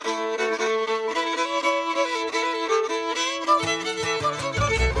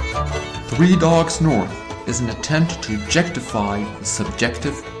Three Dogs North is an attempt to objectify the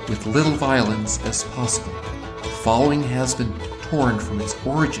subjective with little violence as possible. The following has been torn from its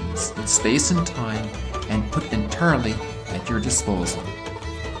origins in space and time and put entirely at your disposal.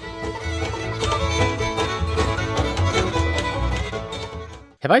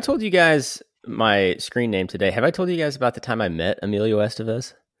 Have I told you guys my screen name today? Have I told you guys about the time I met Emilio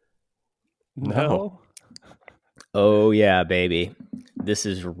Estevez? No. Oh yeah, baby. This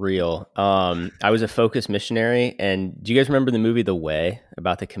is real. I was a Focus missionary, and do you guys remember the movie The Way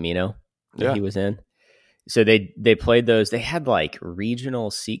about the Camino that he was in? So they played those. They had like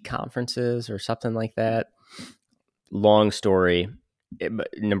regional Sikh conferences or something like that. Long story.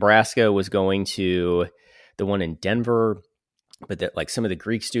 Nebraska was going to the one in Denver, but that like some of the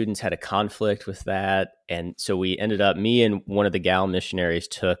Greek students had a conflict with that, and so we ended up. Me and one of the gal missionaries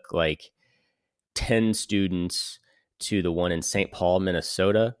took like 10 students to the one in St. Paul,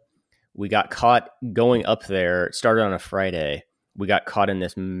 Minnesota. We got caught going up there. It started on a Friday. We got caught in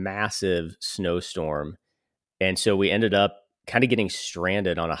this massive snowstorm. And so we ended up kind of getting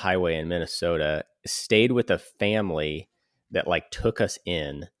stranded on a highway in Minnesota, stayed with a family that like took us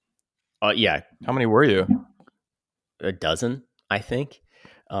in. Yeah. How many were you? A dozen, I think.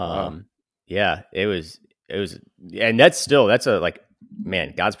 Wow. Yeah, it was, and that's a like,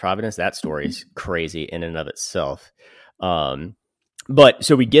 man, God's providence. That story is crazy in and of itself. But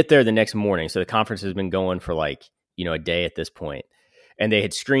so we get there the next morning. So the conference has been going for like, a day at this point, and they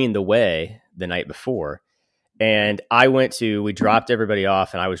had screened The Way the night before. And we dropped everybody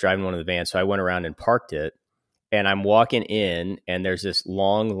off, and I was driving one of the vans. So I went around and parked it, and I'm walking in, and there's this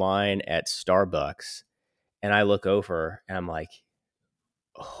long line at Starbucks, and I look over and I'm like,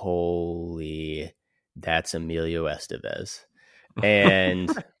 holy, that's Emilio Estevez. And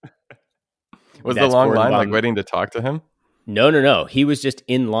was the long line like waiting to talk to him? No. He was just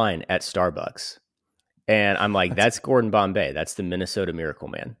in line at Starbucks. And I'm like, that's Gordon Bombay. That's the Minnesota Miracle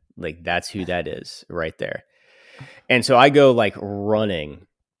Man. Like, that's who that is right there. And so I go like running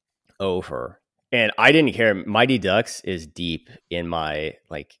over, and I didn't care. Mighty Ducks is deep in my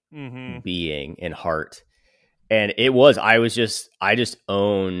like being and heart. And I just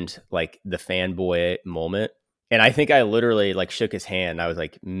owned like the fanboy moment. And I think I literally like shook his hand. I was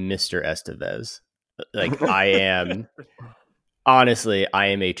like, Mr. Estevez. Like I am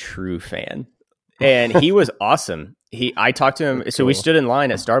a true fan. And he was awesome. I talked to him. So we stood in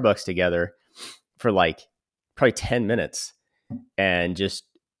line at Starbucks together for like probably 10 minutes and just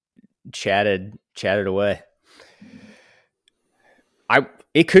chatted away.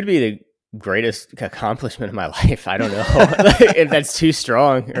 It could be the greatest accomplishment of my life. I don't know if that's too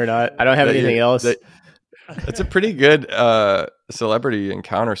strong or not. I don't have anything else. It's a pretty good celebrity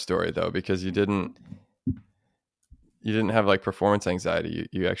encounter story though, because you didn't have like performance anxiety.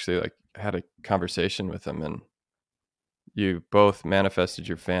 You actually like had a conversation with him, and you both manifested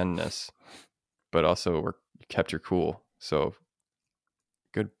your fanness, but also kept your cool. So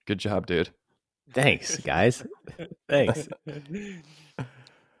good job, dude. Thanks, guys. Thanks.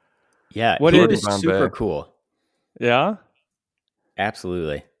 Yeah, what is super cool. Yeah,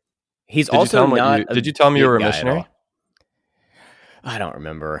 absolutely. He's also not. Did you tell him you were a missionary? I don't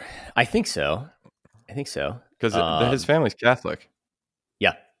remember. I think so. Because his family's Catholic.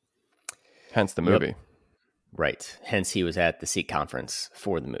 Yeah. Hence the movie. Yep. Right. Hence he was at the Sikh conference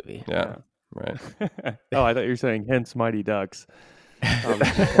for the movie. Yeah. Right. Oh, I thought you were saying hence Mighty Ducks. Yeah,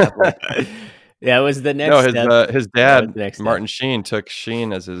 it was the next step. No, his dad, Martin Sheen, took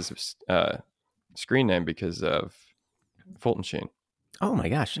Sheen as his screen name because of Fulton Sheen. Oh my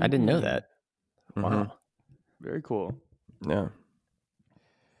gosh, I didn't know that. Wow. Mm-hmm. Very cool. Yeah.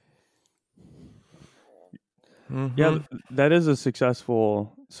 Mm-hmm. Yeah, that is a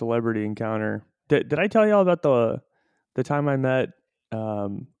successful celebrity encounter. Did I tell y'all about the time I met?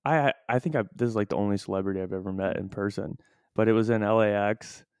 I think this is like the only celebrity I've ever met in person, but it was in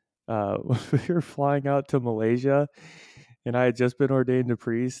LAX. We were flying out to Malaysia, and I had just been ordained a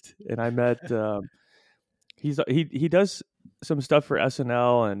priest, and I met. He does some stuff for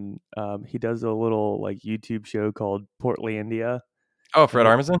SNL, and he does a little like YouTube show called Portlandia. Oh, Fred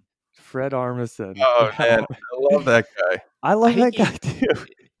Armisen. Fred Armisen. Oh man, I love that guy. I love that guy too.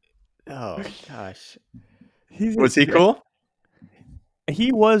 Oh gosh, was he cool?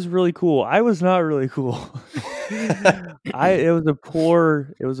 He was really cool. I was not really cool. It was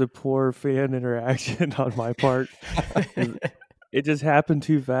a poor fan interaction on my part. It just happened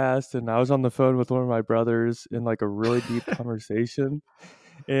too fast, and I was on the phone with one of my brothers in like a really deep conversation,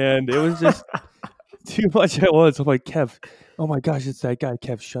 and it was just too much at once. I'm like, Kev, oh my gosh, it's that guy,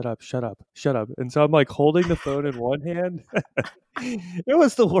 Kev, shut up. And so I'm like holding the phone in one hand. It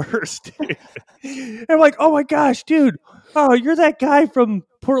was the worst. Dude. And I'm like, oh my gosh, dude. Oh, you're that guy from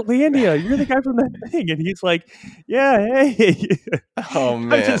Portlandia. You're the guy from that thing. And he's like, yeah, hey. Oh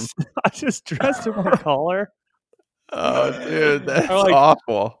man. I just dressed in my collar. Oh dude, that's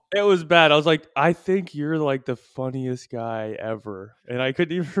awful. It was bad. I was like, I think you're like the funniest guy ever. And I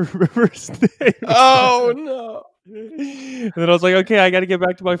couldn't even remember his name. Oh no. And then I was like, okay, I got to get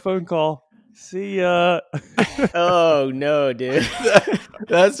back to my phone call. See ya. Oh no, dude.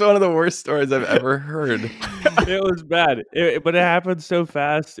 That's one of the worst stories I've ever heard. It was bad, but it happened so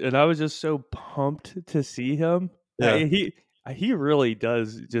fast, and I was just so pumped to see him. Yeah. He really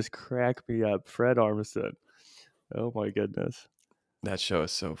does just crack me up. Fred Armisen. Oh my goodness. That show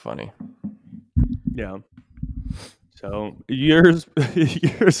is so funny. Yeah. So yours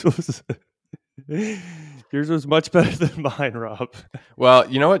was much better than mine, Rob. Well,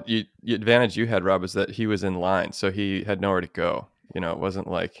 you know what? The advantage you had, Rob, is that he was in line, so he had nowhere to go. You know, it wasn't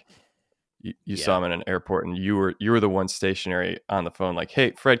like you saw him in an airport and you were the one stationary on the phone. Like,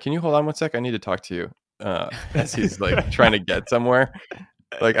 hey, Fred, can you hold on one sec? I need to talk to you. As he's like trying to get somewhere.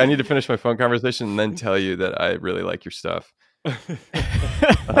 Like, I need to finish my phone conversation and then tell you that I really like your stuff. It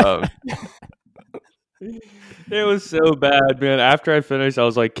was so bad, man. After I finished, I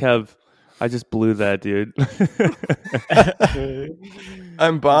was like, Kev, I just blew that, dude.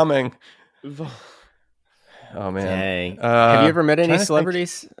 I'm bombing. Oh man. Dang. Have you ever met any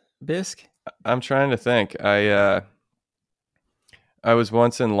celebrities, Bisk? I'm trying to think. I was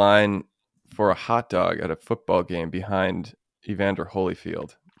once in line for a hot dog at a football game behind Evander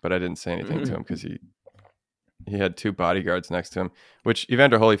Holyfield, but I didn't say anything to him because he had two bodyguards next to him. Which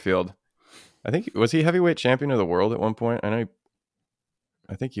Evander Holyfield, I think, was he heavyweight champion of the world at one point? I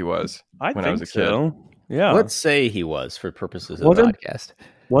think he was. I was a kid. Yeah. Let's say he was for purposes of the podcast.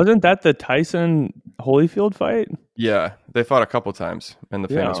 Wasn't that the Tyson Holyfield fight? Yeah, they fought a couple times, and the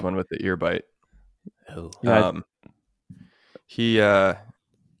famous one with the ear bite. Oh, yeah.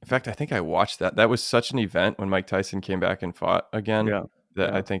 In fact, I think I watched that. That was such an event when Mike Tyson came back and fought again.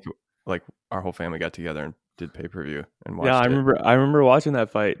 I think like our whole family got together and did pay-per-view and watched it. I remember watching that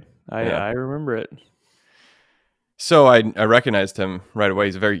fight. I remember it. So I recognized him right away.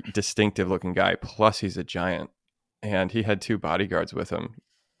 He's a very distinctive looking guy. Plus he's a giant, and he had two bodyguards with him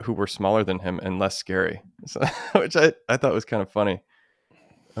who were smaller than him and less scary, which I thought was kind of funny.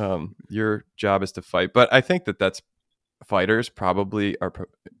 Your job is to fight, but I think that's fighters probably are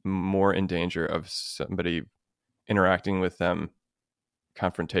more in danger of somebody interacting with them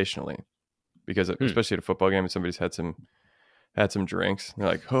confrontationally, because especially at a football game, if somebody's had some drinks, they're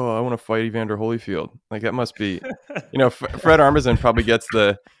like, oh, I want to fight Evander Holyfield. Like, that must be, Fred Armisen probably gets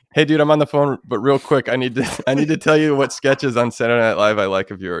the, hey dude, I'm on the phone, but real quick, I need to tell you what sketches on Saturday Night Live I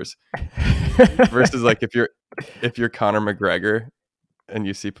like of yours. Versus like if you're Conor McGregor and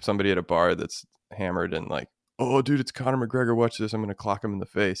you see somebody at a bar that's hammered and like, oh dude, it's Conor McGregor, watch this, I'm going to clock him in the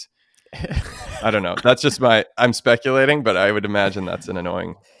face. I don't know. That's just I'm speculating, but I would imagine that's an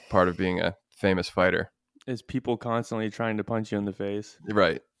annoying part of being a famous fighter. Is people constantly trying to punch you in the face.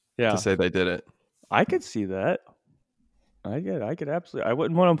 Right. Yeah. To say they did it. I could see that. I could absolutely. I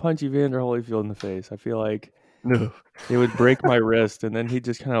wouldn't want to punch Evander Holyfield in the face. I feel like it would break my wrist, and then he'd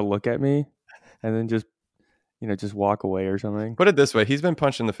just kind of look at me, and then just walk away or something. Put it this way: he's been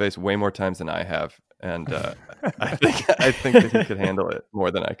punched in the face way more times than I have, and I think that he could handle it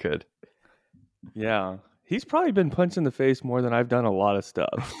more than I could. Yeah, he's probably been punched in the face more than I've done a lot of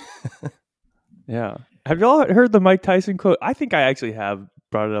stuff. Yeah. Have y'all heard the Mike Tyson quote? I think I actually have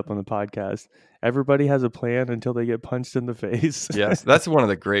brought it up on the podcast. Everybody has a plan until they get punched in the face. Yes, that's one of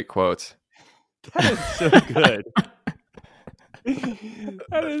the great quotes. That is so good.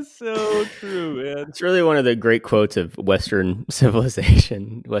 That is so true, man. It's really one of the great quotes of Western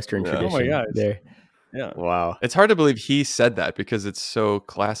civilization, Western tradition. Oh my gosh. There. Yeah. Wow. It's hard to believe he said that because it's so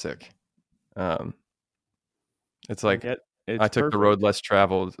classic. It's like, I took the road less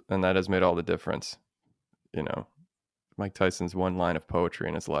traveled, and that has made all the difference. Mike Tyson's one line of poetry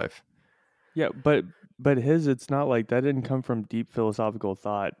in his life. Yeah, but it's not like that didn't come from deep philosophical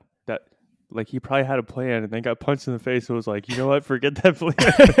thought. That, like, he probably had a plan and then got punched in the face and was like, you know what, forget that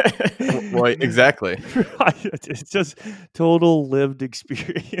plan. Well, exactly. It's just total lived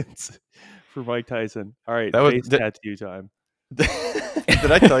experience for Mike Tyson. All right, face tattoo time.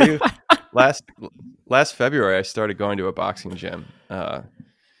 Did I tell you? Last February, I started going to a boxing gym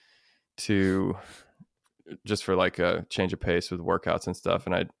to just for like a change of pace with workouts and stuff.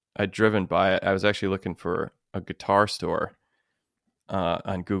 And I'd driven by it. I was actually looking for a guitar store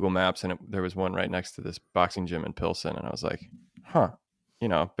on Google Maps, and there was one right next to this boxing gym in Pilsen, and I was like, huh,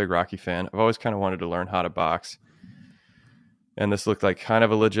 big Rocky fan. I've always kind of wanted to learn how to box, and this looked like kind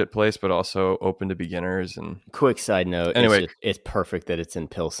of a legit place, but also open to beginners. And quick side note, anyway, it's perfect that it's in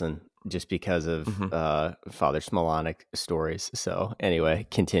Pilsen just because of Father Smolonic stories. So anyway,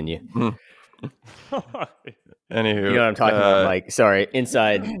 continue. Anywho, you know what I'm talking about, Mike. Sorry,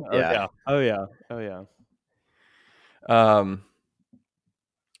 inside. Yeah. Oh yeah.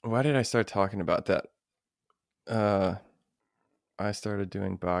 Why did I start talking about that? I started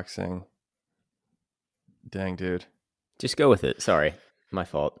doing boxing. Dang, dude. Just go with it. Sorry, my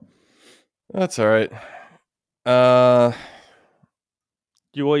fault. That's all right.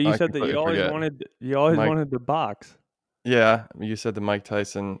 You said that you always wanted to box. Yeah, you said the Mike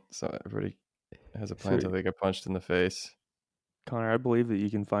Tyson. So everybody has a plan until they get punched in the face. Connor, I believe that you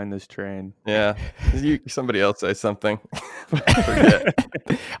can find this train. Yeah, somebody else say something. I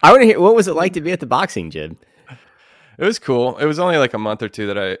want to hear, what was it like to be at the boxing gym? It was cool. It was only like a month or two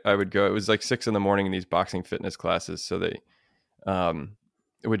that I would go. It was like 6 a.m. in these boxing fitness classes. So they,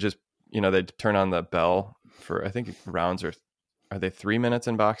 it would just, they'd turn on the bell for, I think rounds are they 3 minutes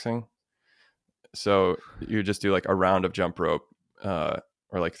in boxing? So you just do like a round of jump rope, or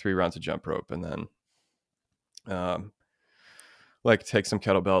like 3 rounds of jump rope, and then, like take some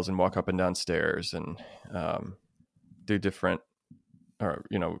kettlebells and walk up and down stairs and, do different, or,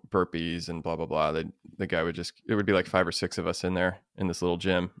 burpees and blah, blah, blah. The guy it would be like 5 or 6 of us in there in this little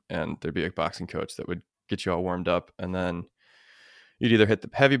gym, and there'd be a boxing coach that would get you all warmed up. And then you'd either hit the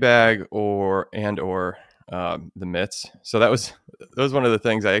heavy bag or the mitts. So that was one of the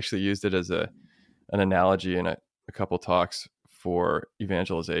things. I actually used it as an analogy in a couple talks for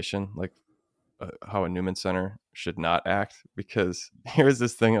evangelization, like how a Newman Center should not act, because here's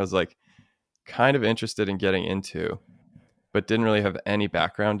this thing I was like kind of interested in getting into, but didn't really have any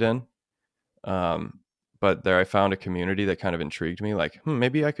background in. But there I found a community that kind of intrigued me, like,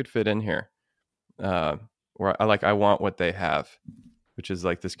 maybe I could fit in here, where I want what they have, which is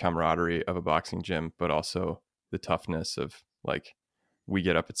like this camaraderie of a boxing gym, but also the toughness of like, we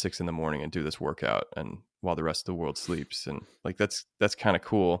get up at 6 a.m. and do this workout, and while the rest of the world sleeps, and like, that's kind of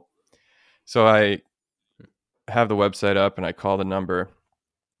cool. So I have the website up and I call the number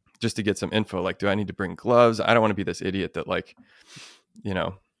just to get some info. Like, do I need to bring gloves? I don't want to be this idiot that like,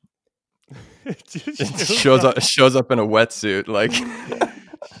 shows up in a wetsuit, like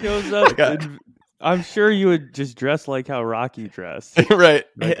shows up. I'm sure you would just dress like how Rocky dressed, right?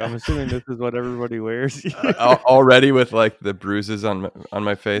 Like, I'm assuming this is what everybody wears. Already with like the bruises on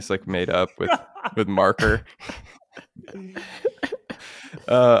my face, like made up with marker.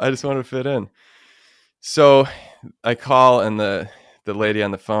 I just want to fit in. So I call, and the lady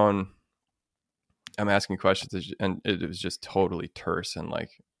on the phone, I'm asking questions, and it was just totally terse and like,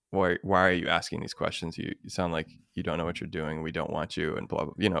 why are you asking these questions? You sound like you don't know what you're doing. We don't want you, and blah,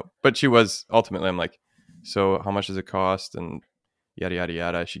 blah, But she was ultimately, I'm like, so how much does it cost? And yada, yada,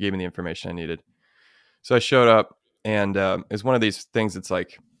 yada. She gave me the information I needed. So I showed up, and it's one of these things. It's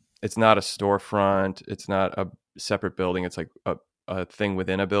like, it's not a storefront. It's not a separate building. It's like a thing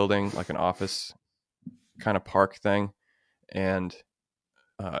within a building, like an office kind of park thing. And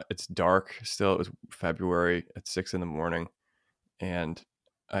it's dark still. It was February at 6 a.m. And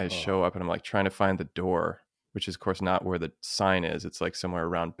I show up, and I'm like trying to find the door, which is of course not where the sign is. It's like somewhere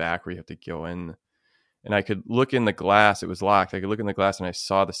around back where you have to go in. And I could look in the glass. It was locked. I could look in the glass, and I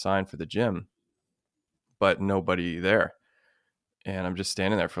saw the sign for the gym, but nobody there. And I'm just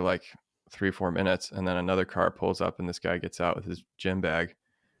standing there for like 3-4 minutes. And then another car pulls up, and this guy gets out with his gym bag.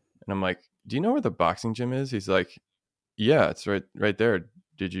 And I'm like, do you know where the boxing gym is? He's like, yeah, it's right there.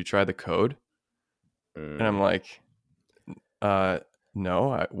 Did you try the code? And I'm like,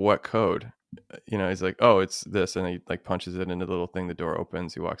 no, what code? He's like, oh, it's this. And he like punches it into the little thing. The door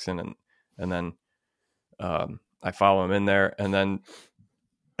opens, he walks in, and then I follow him in there. And then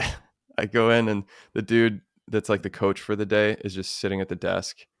I go in, and the dude that's like the coach for the day is just sitting at the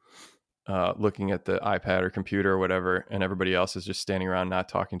desk, looking at the iPad or computer or whatever. And everybody else is just standing around, not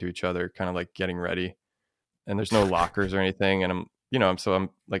talking to each other, kind of like getting ready. And there's no lockers or anything. And I'm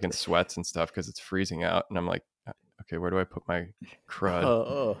like in sweats and stuff because it's freezing out. And I'm like, okay, where do I put my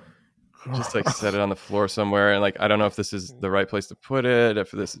crud? Just like set it on the floor somewhere. And like, I don't know if this is the right place to put it.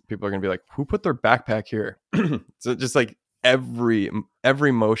 If people are going to be like, who put their backpack here? So just like every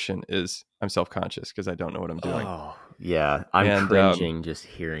motion is, I'm self-conscious because I don't know what I'm doing. Oh yeah. I'm cringing just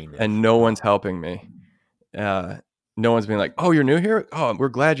hearing this. And no one's helping me. No one's being like, oh, you're new here? Oh, we're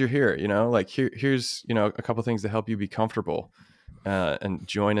glad you're here. Like here's, a couple things to help you be comfortable, and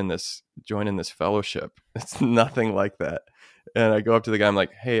join in this fellowship. It's nothing like that. And I go up to the guy. I'm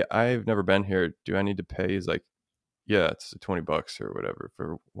like, hey, I've never been here. Do I need to pay? He's like, yeah, it's $20 or whatever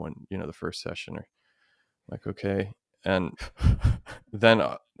for one, the first session. Or like, okay. And then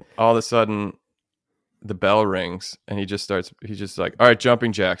all of a sudden the bell rings and he's just like, all right,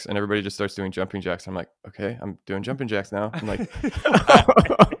 jumping jacks. And everybody just starts doing jumping jacks. I'm like, okay, I'm doing jumping jacks now. I'm like,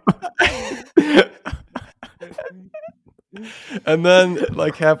 and then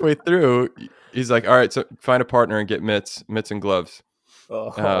like halfway through, he's like, all right, so find a partner and get mitts and gloves.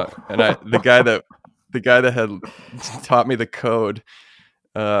 And the guy that had taught me the code,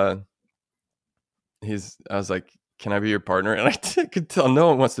 I was like, can I be your partner? And I could tell no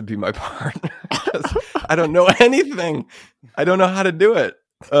one wants to be my partner. I don't know anything. I don't know how to do it.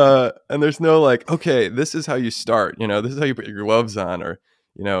 And there's no like, okay, this is how you start. This is how you put your gloves on, or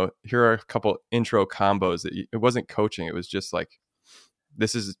here are a couple intro combos that it wasn't coaching. It was just like,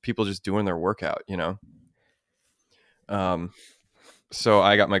 this is people just doing their workout. So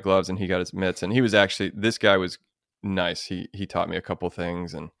I got my gloves and he got his mitts, and this guy was nice. He taught me a couple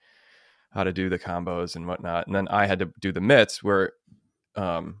things and how to do the combos and whatnot. And then I had to do the mitts where,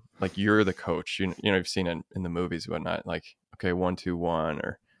 like you're the coach, you've seen it in the movies and whatnot, like, okay, 1-2-1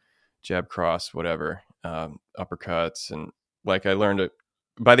 or jab cross, whatever, uppercuts. And like, I learned it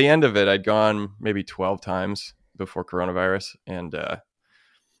by the end of it. I'd gone maybe 12 times before coronavirus. And,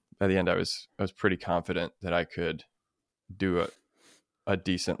 by the end I was pretty confident that I could do a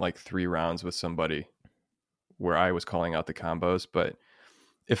decent, like 3 rounds with somebody where I was calling out the combos. But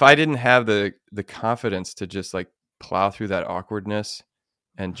if I didn't have the confidence to just like plow through that awkwardness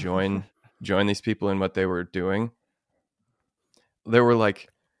and join these people in what they were doing, there were like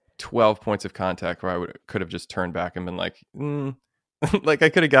 12 points of contact where I could have just turned back and been like, like I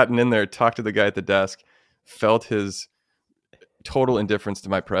could have gotten in there, talked to the guy at the desk, felt his total indifference to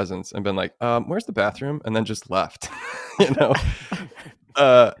my presence and been like, where's the bathroom? And then just left,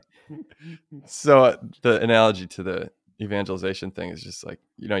 So the analogy to the evangelization thing is just like,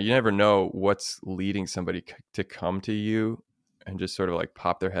 you never know what's leading somebody to come to you and just sort of like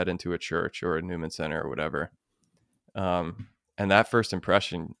pop their head into a church or a Newman Center or whatever. And that first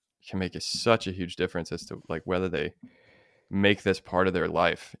impression can make such a huge difference as to like whether they make this part of their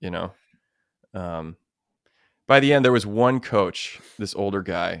life, By the end, there was one coach, this older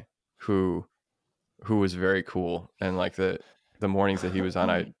guy who was very cool. And like the mornings that he was on,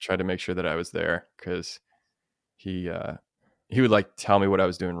 I tried to make sure that I was there because he would like tell me what I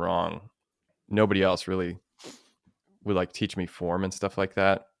was doing wrong. Nobody else really would like teach me form and stuff like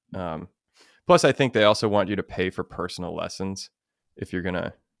that. Plus, I think they also want you to pay for personal lessons if you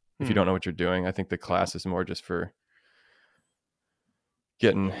don't know what you're doing. I think the class is more just for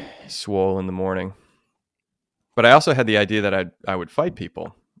getting swole in the morning. But I also had the idea that I would fight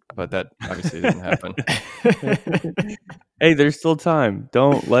people, but that obviously didn't happen. Hey, there's still time.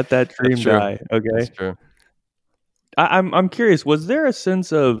 Don't let that dream die. Okay, that's true. I'm curious. Was there a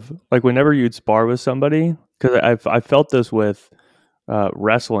sense of like whenever you'd spar with somebody? Because I felt this with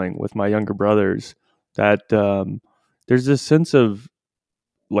wrestling with my younger brothers, that there's this sense of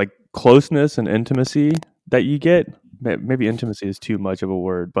like closeness and intimacy that you get. Maybe intimacy is too much of a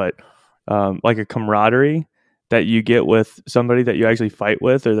word, but like a camaraderie that you get with somebody that you actually fight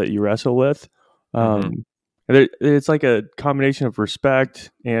with or that you wrestle with. It's like a combination of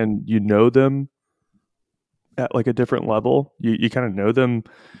respect, and you know them at like a different level. You kind of know them,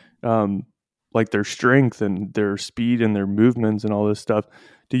 like their strength and their speed and their movements and all this stuff.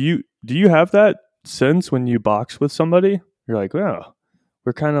 Do you have that sense when you box with somebody? You're like, wow,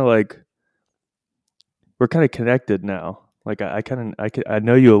 we're kind of connected now. Like I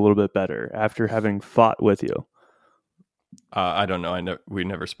know you a little bit better after having fought with you. I don't know. We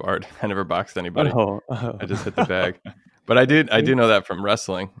never sparred. I never boxed anybody. I just hit the bag. But I do know that from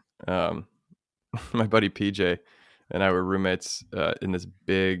wrestling. My buddy PJ and I were roommates in this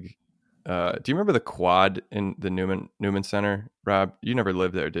big. Do you remember the quad in the Newman Center, Rob? You never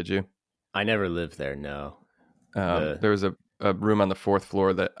lived there, did you? I never lived there. No. There was a room on the 4th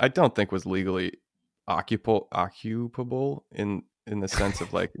floor that I don't think was legally occupable in the sense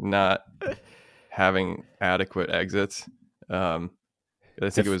of like not having adequate exits. I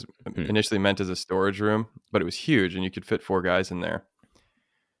think it was initially meant as a storage room, but it was huge and you could fit 4 guys in there.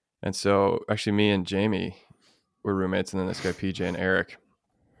 And so actually me and Jamie were roommates, and then this guy PJ and Eric,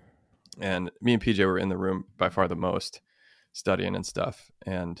 and me and PJ were in the room by far the most, studying and stuff.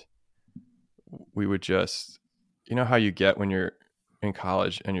 And we would just, you know how you get when you're in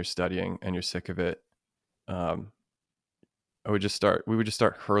college and you're studying and you're sick of it. We would just start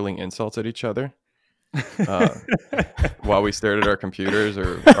hurling insults at each other while we stared at our computers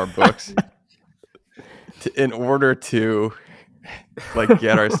or our books in order to like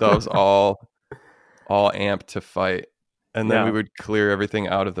get ourselves all amped to fight. And then we would clear everything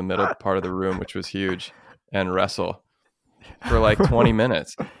out of the middle part of the room, which was huge, and wrestle for like 20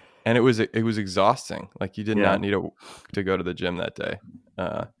 minutes. And it was exhausting. Like you did not need to go to the gym that day.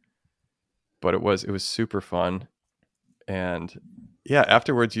 But it was super fun. And yeah,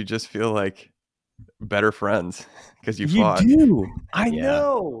 afterwards you just feel like better friends because you fought. You do. I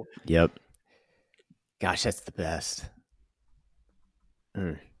know. Yep. Gosh, that's the best.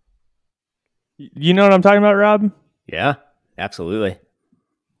 You know what I'm talking about, Rob? Yeah, absolutely.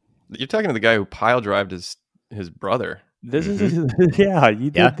 You're talking to the guy who pile drived his brother. This is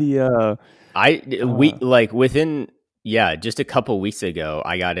you did the within just a couple weeks ago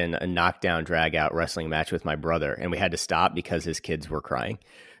I got in a knockdown drag out wrestling match with my brother, and we had to stop because his kids were crying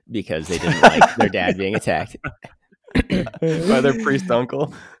because they didn't like their dad being attacked by their priest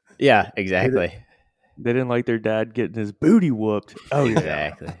uncle. Yeah, exactly. They didn't like their dad getting his booty whooped. Oh,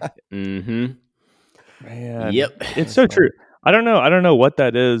 exactly. Man. Yep. It's so true. I don't know what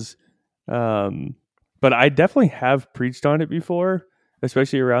that is. But I definitely have preached on it before,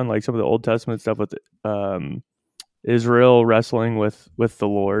 especially around like some of the Old Testament stuff with Israel wrestling with the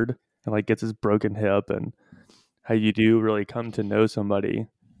Lord and like gets his broken hip, and how you do really come to know somebody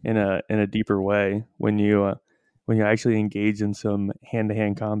in a deeper way when you actually engage in some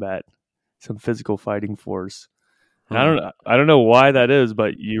hand-to-hand combat, some physical fighting force. And I don't know why that is,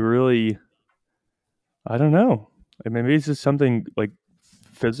 but you really, I don't know. Maybe it's just something like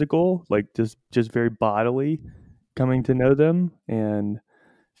physical, like just very bodily, coming to know them and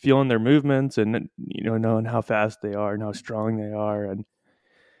feeling their movements, and knowing how fast they are and how strong they are, and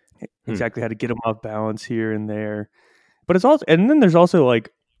exactly how to get them off balance here and there. But it's also, and then there's also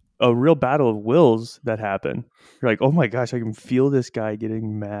like a real battle of wills that happen. You're like, oh my gosh, I can feel this guy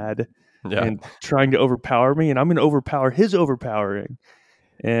getting mad and trying to overpower me, and I'm going to overpower his overpowering.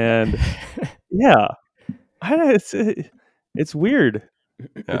 And it's weird.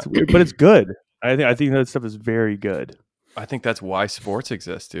 It's weird, but it's good. I think that stuff is very good. I think that's why sports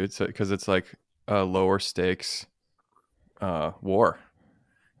exist, dude. Because it's like a lower stakes war.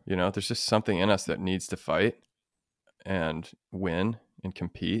 There's just something in us that needs to fight and win and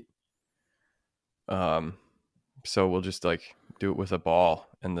compete. So we'll just like do it with a ball,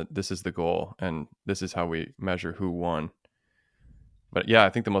 and this is the goal, and this is how we measure who won. But yeah, I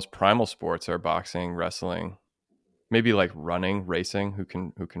think the most primal sports are boxing, wrestling, maybe like running, racing, who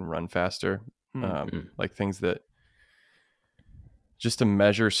can run faster. Like things that just to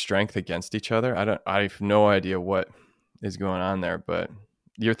measure strength against each other. I have no idea what is going on there, but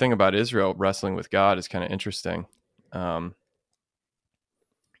your thing about Israel wrestling with God is kind of interesting.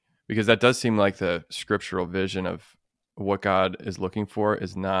 Because that does seem like the scriptural vision of what God is looking for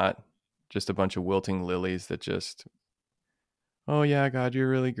is not just a bunch of wilting lilies that just, oh yeah, God, you're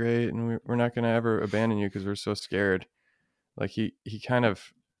really great, and we're not going to ever abandon you because we're so scared. Like he kind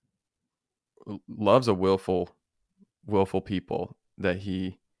of loves a willful people that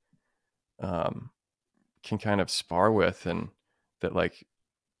he can kind of spar with, and that like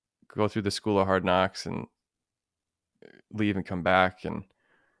go through the school of hard knocks and leave and come back and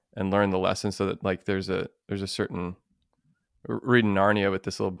learn the lesson, so that like there's a certain, reading Narnia with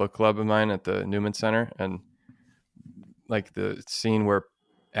this little book club of mine at the Newman Center, and like the scene where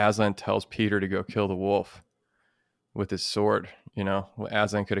Aslan tells Peter to go kill the wolf with his sword.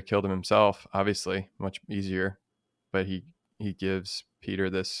 Aslan could have killed him himself, obviously, much easier, but he gives Peter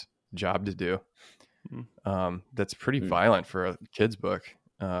this job to do. That's pretty violent for a kid's book.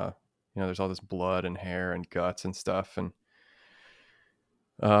 There's all this blood and hair and guts and stuff, and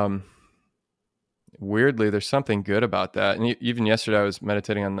weirdly, there's something good about that. And even yesterday, I was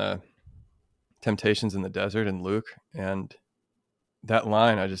meditating on the temptations in the desert in Luke, and that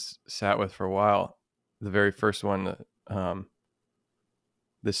line I just sat with for a while. The very first one, the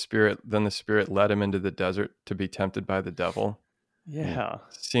Spirit led him into the desert to be tempted by the devil. Yeah,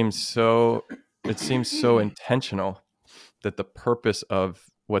 it seems so intentional that the purpose of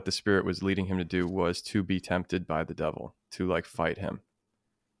what the Spirit was leading him to do was to be tempted by the devil, to like fight him.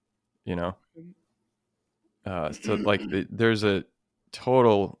 So like there's a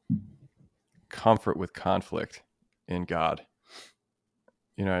total comfort with conflict in God.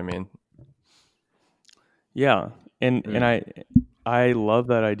 You know what I mean? Yeah. And I love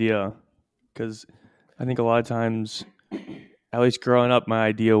that idea, because I think a lot of times, at least growing up, my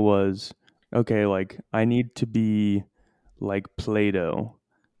idea was, okay, like I need to be like Play-Doh.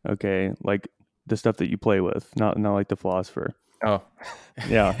 Okay. Like the stuff that you play with, not like the philosopher. Oh,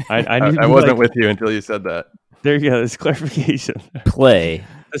 yeah. I wasn't with you until you said that. There you go. There's clarification.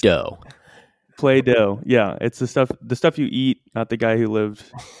 Play-Doh. Play-Doh. Yeah, it's the stuff you eat, not the guy who lived,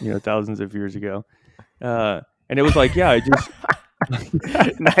 thousands of years ago. And it was like, yeah, I just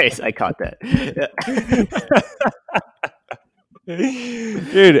Nice. I caught that.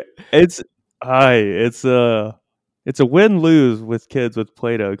 Dude, it's a win-lose with kids with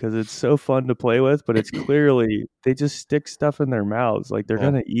Play-Doh because it's so fun to play with, but it's clearly they just stick stuff in their mouths like they're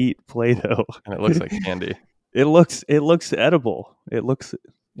gonna eat Play-Doh. And it looks like candy. It looks edible. It looks,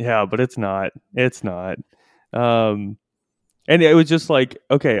 yeah, but it's not. It's not. And it was just like,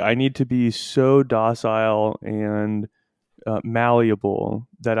 okay, I need to be so docile and malleable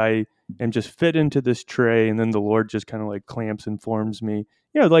that I am just fit into this tray, and then the Lord just kind of like clamps and forms me.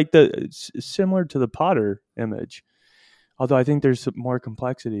 Like similar to the potter image. Although I think there's some more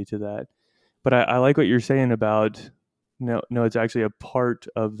complexity to that. But I like what you're saying about no, it's actually a part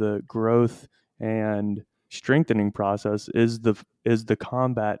of the growth and strengthening process is the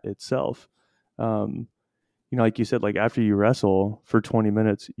combat itself. Like you said, like after you wrestle for 20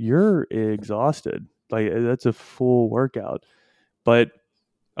 minutes, you're exhausted. Like that's a full workout. But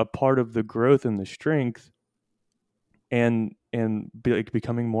a part of the growth and the strength and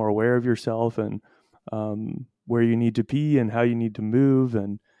becoming more aware of yourself and where you need to be and how you need to move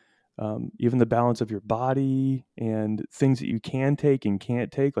and even the balance of your body and things that you can take and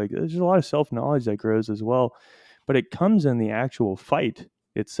can't take. Like there's a lot of self-knowledge that grows as well, but it comes in the actual fight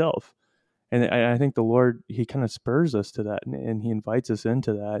itself. And I think the Lord, he kind of spurs us to that and he invites us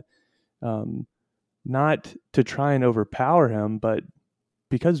into that, not to try and overpower him, but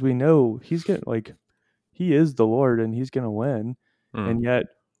because we know he's going to, like, he is the Lord and he's going to win. And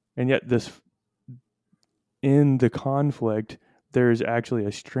yet this, in the conflict, there's actually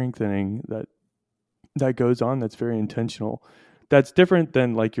a strengthening that goes on that's very intentional. That's different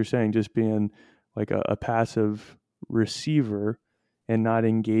than, like you're saying, just being like a passive receiver and not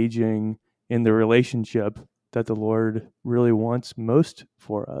engaging in the relationship that the Lord really wants most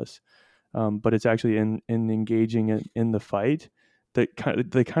for us. But it's actually in engaging in the fight, the kind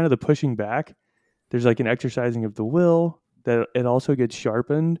of the pushing back. There's like an exercising of the will that it also gets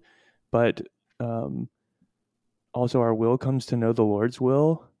sharpened, but also our will comes to know the Lord's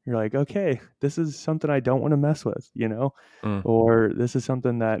will. You're like, okay, this is something I don't want to mess with, or this is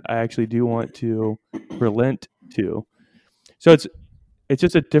something that I actually do want to relent to. So it's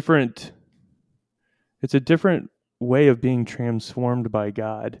just a different way of being transformed by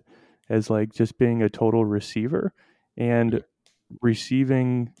God, as like just being a total receiver and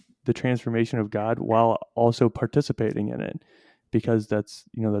receiving the transformation of God while also participating in it, because that's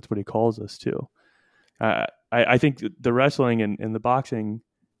what he calls us to. I think the wrestling and the boxing,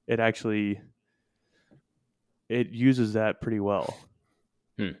 it uses that pretty well.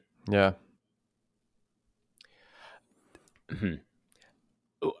 Yeah.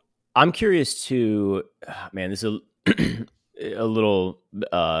 I'm curious to, man, this is a little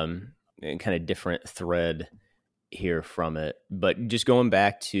kind of different thread here from it, but just going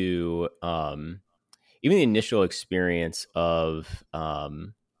back to even the initial experience of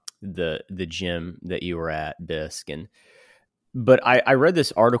the gym that you were at, Bisque, but I read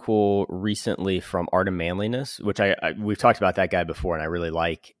this article recently from Art of Manliness, which we've talked about that guy before, and I really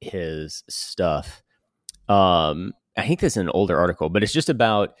like his stuff. I think this is an older article, but it's just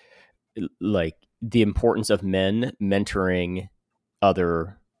about like the importance of men mentoring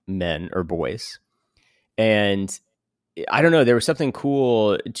other men or boys. And I don't know, there was something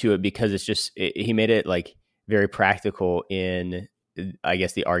cool to it because he made it like very practical in, I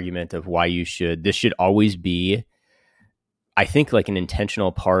guess, the argument of why this should always be, I think, like an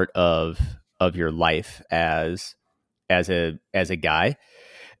intentional part of your life as a guy.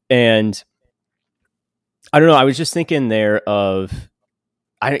 And I don't know, I was just thinking there of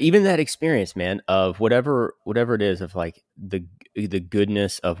even that experience, man, of whatever it is, of like the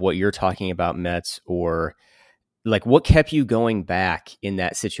goodness of what you're talking about, Metz, or like what kept you going back in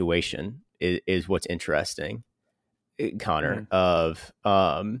that situation is what's interesting, Connor. Of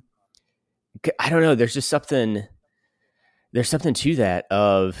I don't know, there's something to that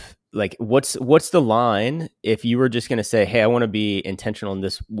of like what's the line if you were just going to say, hey, I want to be intentional in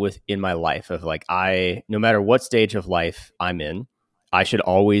this in my life, of like, no matter what stage of life I'm in, I should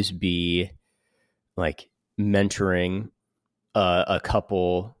always be like mentoring a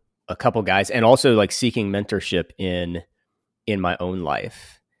couple guys, and also like seeking mentorship in my own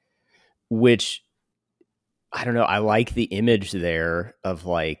life, which I don't know. I like the image there of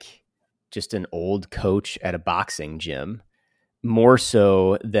like just an old coach at a boxing gym, more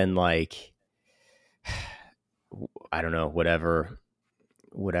so than like, I don't know, whatever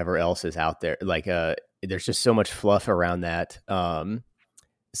else is out there. Like, there's just so much fluff around that.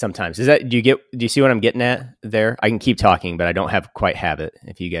 sometimes. Do you see what I'm getting at there? I can keep talking, but I don't quite have it.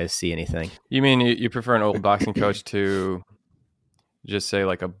 If you guys see anything. You mean you prefer an old boxing coach to just say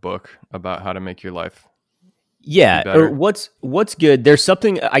like a book about how to make your life? Yeah. Or what's good. There's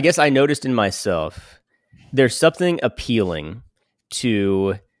something, I guess I noticed in myself, there's something appealing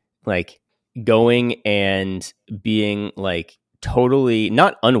to like going and being like totally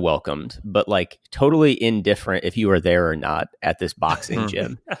not unwelcomed, but like totally indifferent if you are there or not at this boxing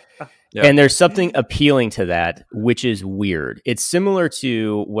gym. Yeah. And there's something appealing to that, which is weird. It's similar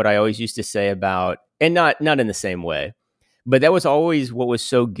to what I always used to say about, and not in the same way, but that was always what was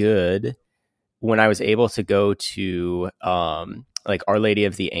so good when I was able to go to like Our Lady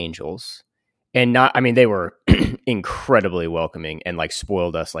of the Angels. And they were incredibly welcoming and like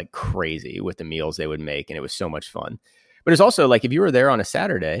spoiled us like crazy with the meals they would make. And it was so much fun. But it's also like, if you were there on a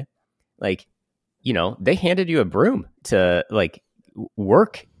Saturday, like, you know, they handed you a broom to like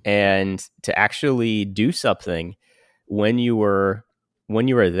work and to actually do something when you were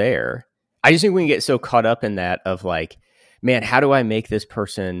there. I just think we can get so caught up in that of like, man, how do I make this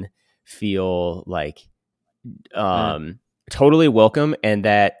person feel like, totally welcome, and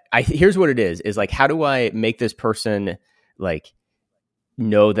that here's what it is like, how do I make this person like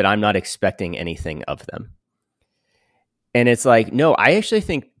know that I'm not expecting anything of them? And it's like, no, I actually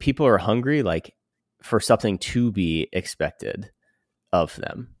think people are hungry like for something to be expected of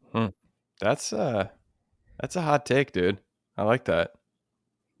them. That's a hot take, dude. I like that.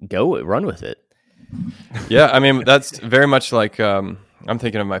 Run with it. Yeah, I mean, that's very much like I'm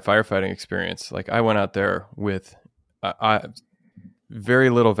thinking of my firefighting experience. Like I went out there with very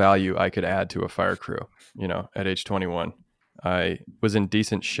little value I could add to a fire crew. You know, at age 21, I was in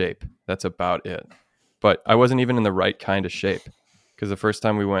decent shape. That's about it. But I wasn't even in the right kind of shape, because the first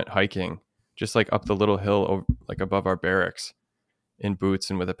time we went hiking, just like up the little hill over, like above our barracks, in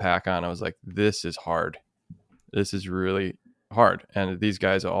boots and with a pack on, I was like, this is hard. This is really hard. And these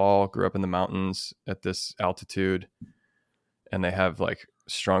guys all grew up in the mountains at this altitude, and they have like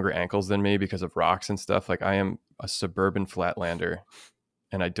stronger ankles than me because of rocks and stuff. Like I am a suburban flatlander,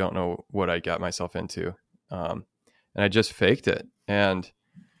 and I don't know what I got myself into. And I just faked it. And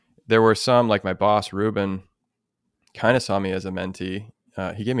there were some, like my boss, Ruben, kind of saw me as a mentee.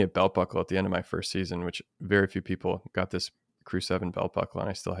 He gave me a belt buckle at the end of my first season, which very few people got. This Crew 7 belt buckle, and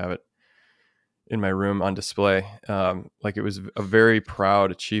I still have it in my room on display. Like it was a very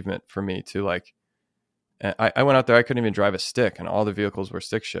proud achievement for me to like, I went out there, I couldn't even drive a stick, and all the vehicles were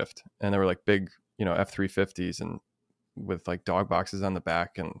stick shift, and they were like big, you know, F-350s and with like dog boxes on the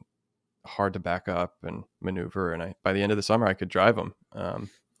back and hard to back up and maneuver. And by the end of the summer, I could drive them.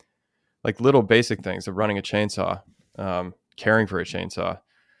 Like little basic things of running a chainsaw, caring for a chainsaw,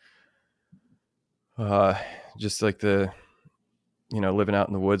 just like living out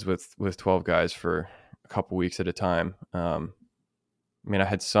in the woods with 12 guys for a couple weeks at a time. I mean, I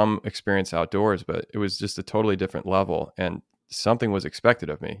had some experience outdoors, but it was just a totally different level, and something was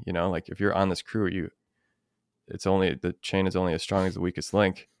expected of me. You know, like if you're on this crew, the chain is only as strong as the weakest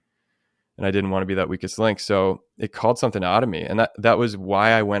link. And I didn't want to be that weakest link. So it called something out of me. And that was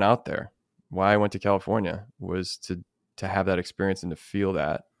why I went out there, why I went to California, was to have that experience and to feel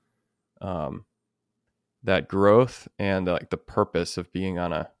that, that growth and like the purpose of being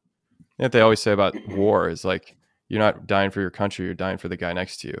on what they always say about war is like, you're not dying for your country, you're dying for the guy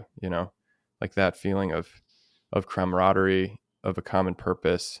next to you, you know, like that feeling of camaraderie, of a common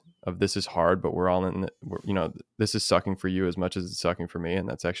purpose, of this is hard, but we're all in this is sucking for you as much as it's sucking for me. And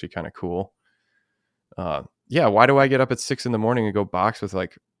that's actually kind of cool. Yeah. Why do I get up at 6 a.m. and go box with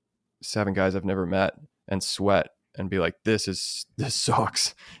like 7 guys I've never met and sweat and be like, this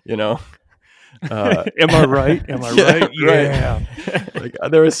sucks, you know? Am I right? Am I right? Yeah. Right. Like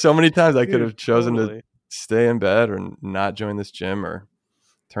there were so many times I could have chosen to stay in bed or not join this gym or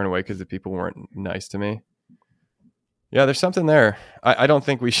turn away because the people weren't nice to me. Yeah, there's something there. I don't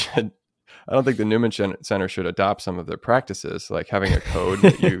think we should. I don't think the Newman Center should adopt some of their practices, like having a code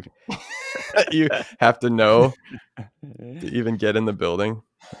that you have to know to even get in the building.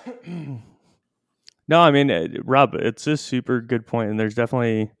 No, I mean, Rob, it's a super good point, and there's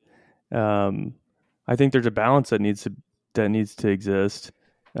definitely, I think there's a balance that needs to exist.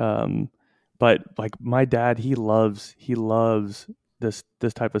 But like my dad, he loves this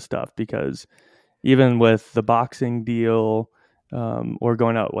type of stuff, because even with the boxing deal, or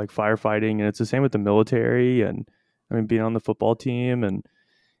going out like firefighting, and it's the same with the military, and I mean being on the football team, and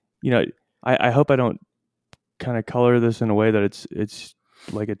you know, I hope I don't kind of color this in a way that it's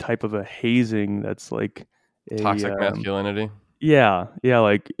like a type of a hazing that's like toxic masculinity. Yeah,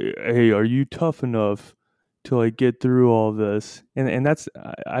 like, hey, are you tough enough to like get through all of this. And that's,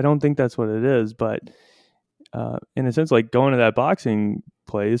 I don't think that's what it is, but in a sense, like going to that boxing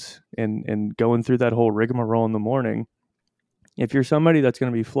place and going through that whole rigmarole in the morning, if you're somebody that's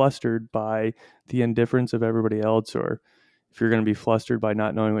going to be flustered by the indifference of everybody else, or if you're going to be flustered by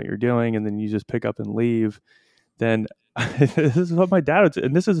not knowing what you're doing and then you just pick up and leave, then this is what my dad would say.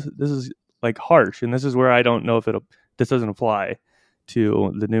 And this is like harsh. And this is where I don't know if this doesn't apply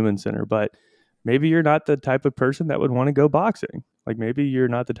to the Newman Center, but maybe you're not the type of person that would want to go boxing. Like maybe you're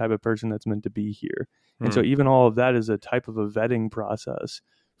not the type of person that's meant to be here. And so even all of that is a type of a vetting process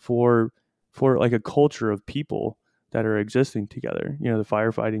for like a culture of people that are existing together. You know, the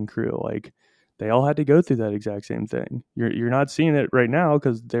firefighting crew, like they all had to go through that exact same thing. You're not seeing it right now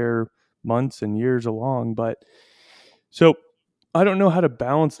because they're months and years along. But so I don't know how to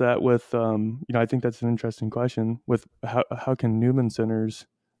balance that with, you know, I think that's an interesting question with how can Newman Centers,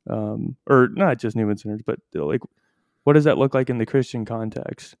 or not just Newman Centers, but like, what does that look like in the Christian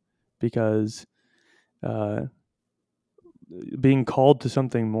context? Because being called to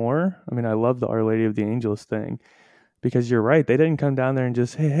something more. I mean, I love the Our Lady of the Angels thing, because you're right. They didn't come down there and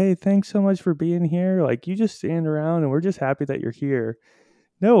just, hey, thanks so much for being here. Like, you just stand around and we're just happy that you're here.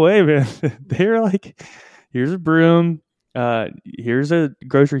 No way, man. They're like, here's a broom. Here's a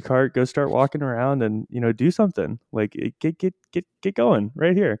grocery cart. Go start walking around and, you know, do something. Like, get going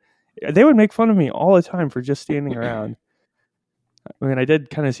right here. They would make fun of me all the time for just standing around. I mean, I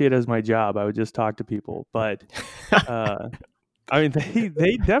did kind of see it as my job. I would just talk to people, but I mean,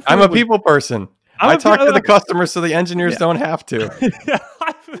 they definitely. I'm a people person. I talk to the customers so the engineers don't have to.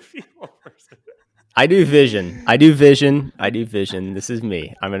 I'm a people person. I do vision. This is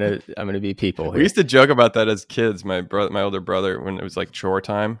me. I'm gonna be people here. We used to joke about that as kids. My older brother, when it was like chore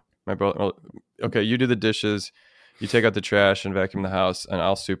time. My brother, okay, you do the dishes, you take out the trash and vacuum the house, and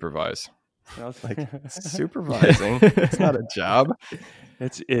I'll supervise. Like, supervising, it's not a job.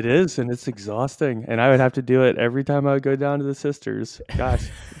 It is, and it's exhausting. And I would have to do it every time I would go down to the sisters. Gosh,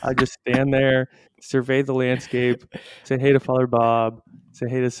 I'd just stand there, survey the landscape, say hey to Father Bob, say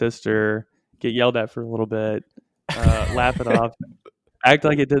hey to Sister, get yelled at for a little bit, laugh it off, act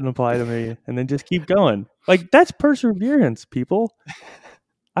like it didn't apply to me, and then just keep going. Like, that's perseverance, people.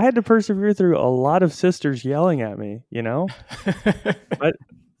 I had to persevere through a lot of sisters yelling at me, you know?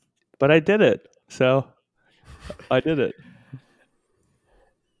 But I did it. So I did it.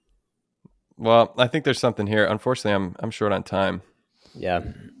 Well, I think there's something here. Unfortunately, I'm short on time. Yeah.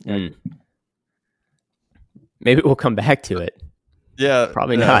 Maybe we'll come back to it. Yeah.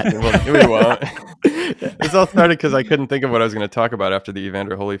 Probably not. We won't. This all started because I couldn't think of what I was going to talk about after the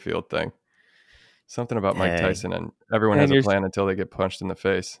Evander Holyfield thing. Something about Mike Tyson, and everyone has a plan until they get punched in the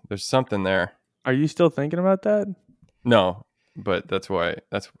face. There's something there. Are you still thinking about that? No, but that's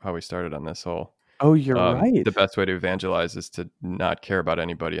how we started on this whole. Oh, you're right. The best way to evangelize is to not care about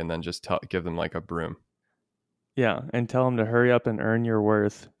anybody and then just give them like a broom. Yeah, and tell them to hurry up and earn your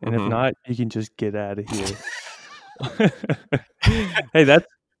worth. And if not, you can just get out of here. Hey,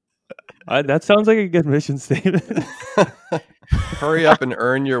 that sounds like a good mission statement. Hurry up and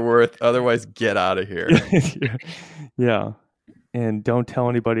earn your worth. Otherwise, get out of here. Yeah. And don't tell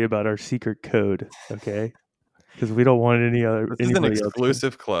anybody about our secret code, okay? Because we don't want any other. This is an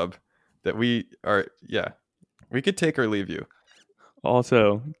exclusive club that we are. Yeah, we could take or leave you.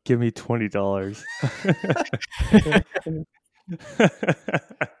 Also, give me $20.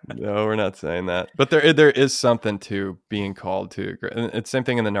 No, we're not saying that. But there is something to being called to. And it's the same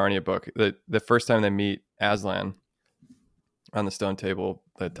thing in the Narnia book. The first time they meet Aslan on the stone table,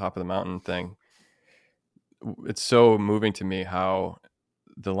 the top of the mountain thing, it's so moving to me how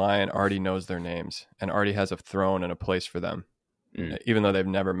the lion already knows their names and already has a throne and a place for them, even though they've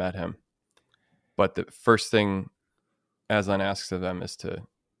never met him. But the first thing Aslan asks of them is to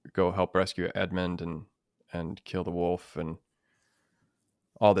go help rescue Edmund and kill the wolf and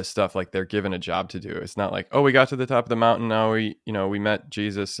all this stuff. Like, they're given a job to do. It's not like, oh, we got to the top of the mountain. Now we met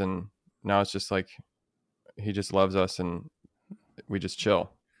Jesus, and now it's just like, he just loves us and we just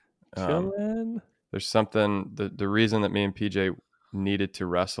chill. There's something, the reason that me and PJ needed to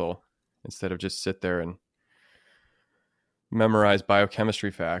wrestle instead of just sit there and memorize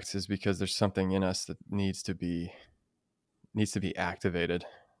biochemistry facts is because there's something in us that needs to be activated.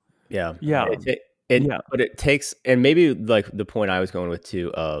 Yeah. But it takes, and maybe like the point I was going with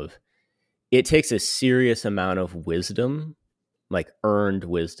too, of it takes a serious amount of wisdom, like earned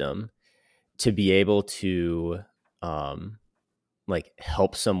wisdom, to be able to like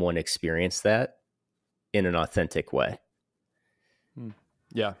help someone experience that in an authentic way.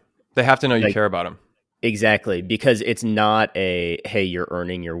 Yeah. They have to know you care about them. Exactly. Because it's not hey, you're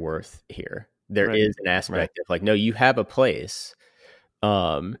earning your worth here. There is an aspect of like, no, you have a place.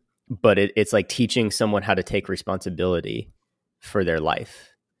 But it's like teaching someone how to take responsibility for their life.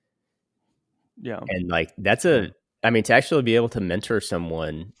 Yeah. And like, to actually be able to mentor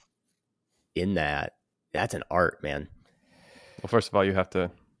someone in that's an art, man. Well, first of all, you have to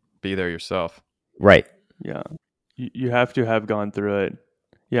be there yourself. Right. Yeah. You have to have gone through it.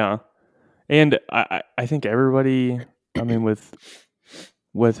 Yeah. And I think everybody, I mean,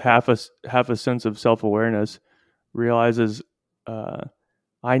 with half a sense of self-awareness realizes,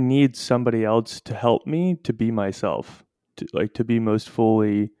 I need somebody else to help me to be myself, to be most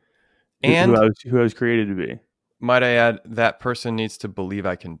fully and who I was created to be. Might I add, that person needs to believe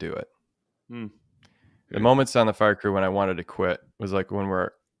I can do it. The moments on the fire crew when I wanted to quit was like when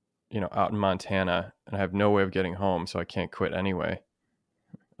we're, out in Montana and I have no way of getting home, so I can't quit anyway.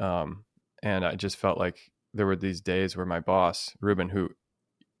 And I just felt like there were these days where my boss, Ruben, who,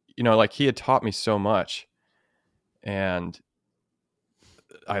 like he had taught me so much, and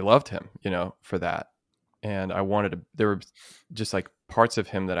I loved him, for that. And I wanted to, there were just like parts of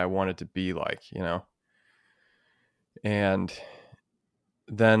him that I wanted to be like, and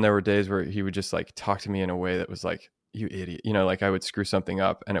then there were days where he would just like talk to me in a way that was like, you idiot, like I would screw something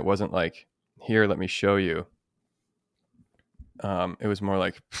up and it wasn't like, here, let me show you. It was more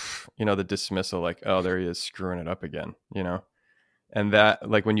like, the dismissal, like, oh, there he is screwing it up again, and that,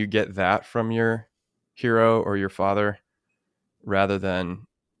 like, when you get that from your hero or your father, rather than,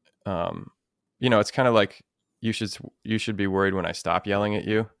 it's kind of like you should be worried when I stop yelling at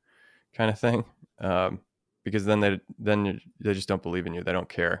you, kind of thing, because then they just don't believe in you. They don't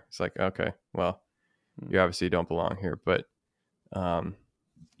care. It's like, okay, well, you obviously don't belong here. But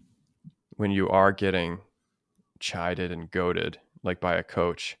when you are getting chided and goaded like by a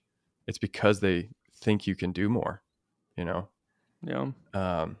coach, it's because they think you can do more, Yeah.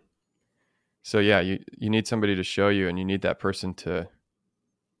 So yeah, you need somebody to show you, and you need that person to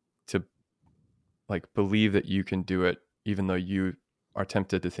like believe that you can do it, even though you are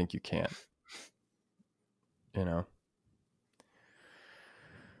tempted to think you can't.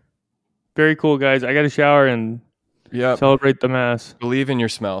 Very cool, guys. I got to shower and celebrate the mass. Believe in your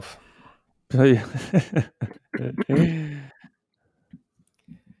smelf. That's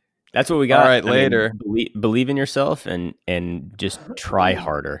what we got. All right, later. Believe in yourself and just try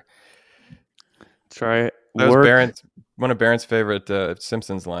harder. Try. That was one of Barron's favorite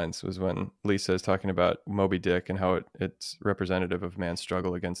Simpsons lines was when Lisa is talking about Moby Dick and how it's representative of man's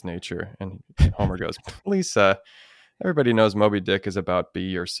struggle against nature. And Homer goes, Lisa, everybody knows Moby Dick is about be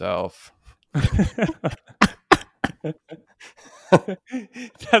yourself.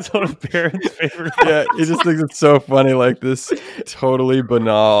 That's one of Barron's favorite. Yeah, he just thinks it's so funny, like this totally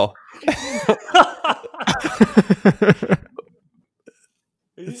banal.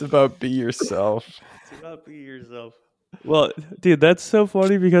 It's about be yourself. It's about be yourself. Well, dude, that's so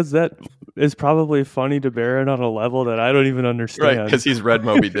funny because that is probably funny to Barron on a level that I don't even understand. Right, because he's read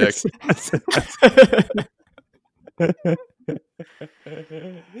Moby Dick.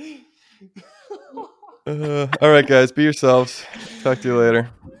 All right, guys, be yourselves. Talk to you later.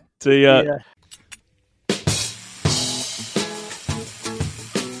 See ya. Yeah.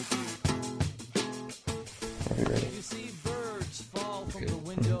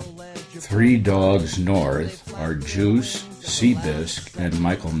 Three Dogs North are Juice, Seabisc, and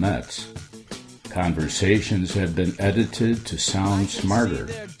Michael Metz. Conversations have been edited to sound smarter.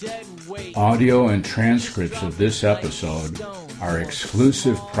 Audio and transcripts of this episode are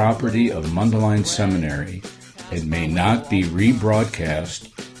exclusive property of Mundelein Seminary and may not be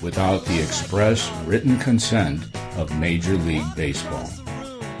rebroadcast without the express written consent of Major League Baseball.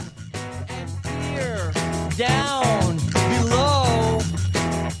 Down below,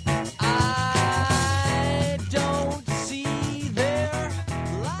 I don't see their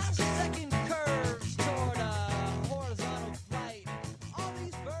last second curves toward a horizontal flight. All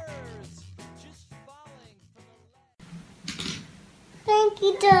these birds just falling from the Thank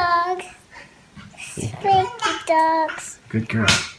you, dog. Thank you, dogs. Good girl.